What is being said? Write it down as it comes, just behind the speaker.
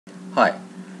Hi,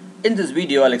 in this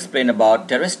video I'll explain about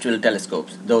terrestrial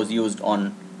telescopes, those used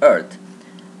on Earth.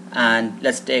 And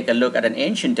let's take a look at an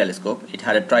ancient telescope. It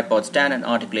had a tripod stand, an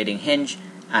articulating hinge,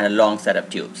 and a long set of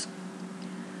tubes.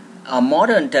 Our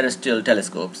modern terrestrial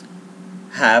telescopes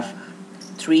have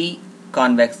 3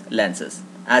 convex lenses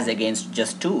as against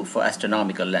just 2 for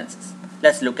astronomical lenses.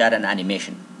 Let's look at an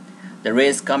animation. The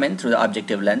rays come in through the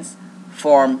objective lens,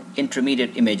 form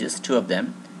intermediate images, 2 of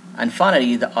them, and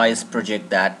finally the eyes project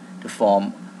that to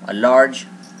form a large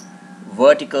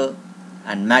vertical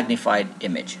and magnified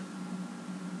image.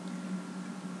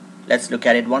 Let's look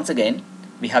at it once again.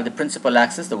 We have the principal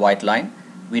axis, the white line.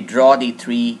 We draw the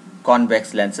 3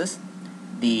 convex lenses.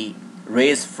 The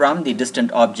rays from the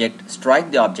distant object strike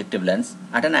the objective lens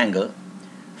at an angle,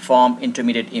 form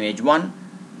intermediate image 1,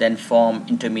 then form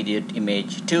intermediate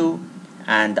image 2,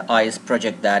 and the eyes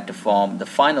project that to form the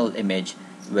final image,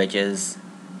 which is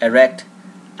erect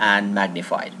and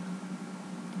magnified.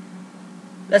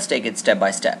 Let's take it step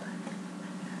by step.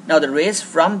 Now the rays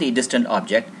from the distant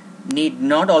object need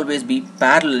not always be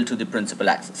parallel to the principal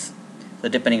axis. So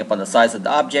depending upon the size of the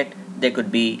object, they could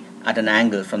be at an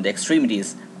angle from the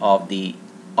extremities of the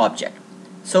object.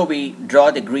 So we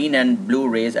draw the green and blue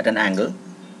rays at an angle.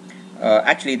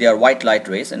 Actually they are white light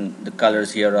rays, and the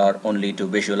colors here are only to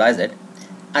visualize it.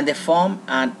 And they form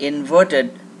an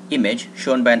inverted image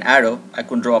shown by an arrow. I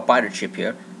could draw a pirate ship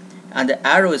here. And the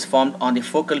arrow is formed on the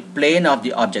focal plane of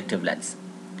the objective lens.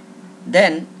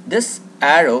 Then this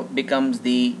arrow becomes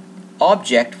the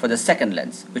object for the second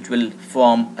lens, which will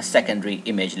form a secondary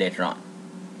image later on.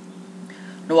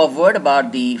 Now a word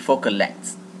about the focal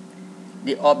lengths.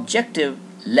 The objective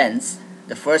lens,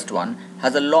 the first one,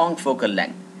 has a long focal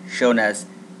length shown as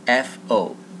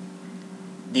FO.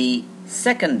 The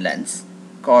second lens,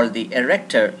 called the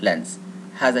erector lens,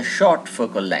 has a short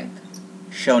focal length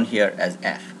shown here as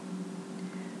F.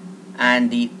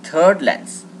 And the third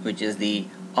lens, which is the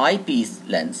eyepiece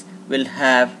lens, will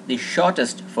have the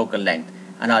shortest focal length,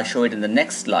 and I'll show it in the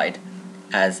next slide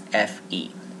as FE.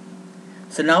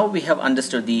 So now we have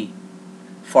understood the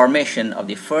formation of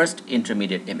the first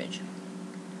intermediate image.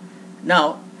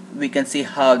 Now we can see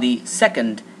how the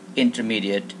second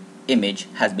intermediate image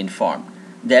has been formed.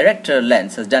 The erector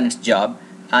lens has done its job,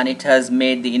 and it has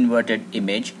made the inverted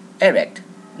image erect.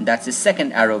 And that's the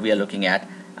second arrow we are looking at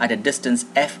a distance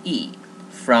FE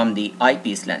from the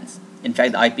eyepiece lens. In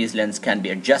fact, the eyepiece lens can be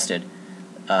adjusted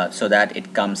so that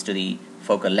it comes to the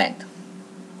focal length.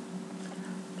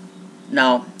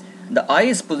 Now, the eye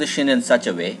is positioned in such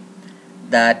a way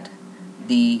that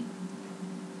the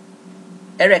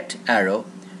erect arrow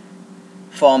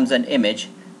forms an image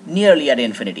nearly at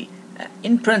infinity.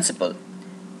 In principle,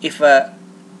 if an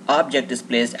object is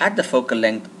placed at the focal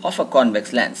length of a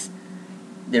convex lens,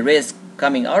 the rays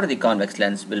coming out of the convex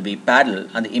lens will be parallel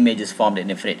and the image is formed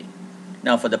in infinity.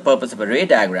 Now for the purpose of a ray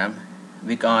diagram,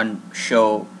 we can't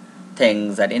show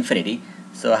things at infinity,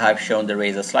 so I have shown the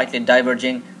rays are slightly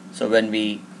diverging. So when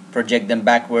we project them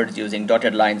backwards using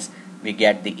dotted lines, we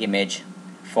get the image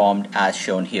formed as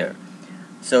shown here.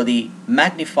 So the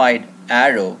magnified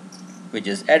arrow, which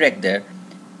is erect there,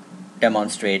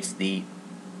 demonstrates the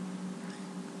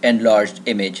enlarged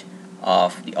image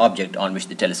of the object on which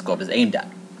the telescope is aimed at.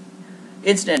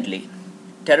 Incidentally,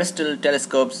 terrestrial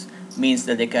telescopes means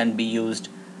that they can be used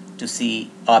to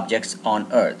see objects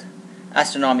on Earth.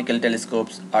 Astronomical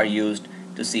telescopes are used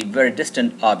to see very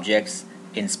distant objects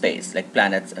in space, like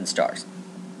planets and stars.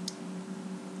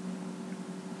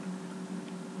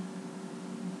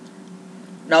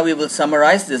 Now we will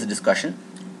summarize this discussion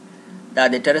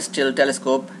that the terrestrial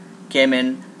telescope came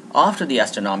in after the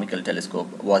astronomical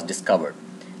telescope was discovered,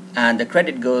 and the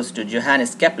credit goes to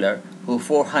Johannes Kepler, who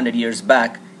 400 years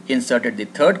back inserted the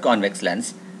third convex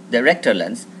lens, the erector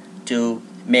lens, to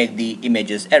make the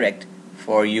images erect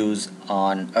for use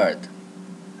on Earth.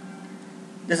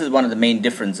 This is one of the main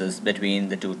differences between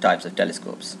the 2 types of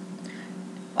telescopes.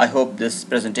 I hope this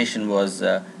presentation was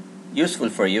useful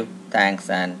for you. Thanks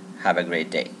and have a great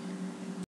day.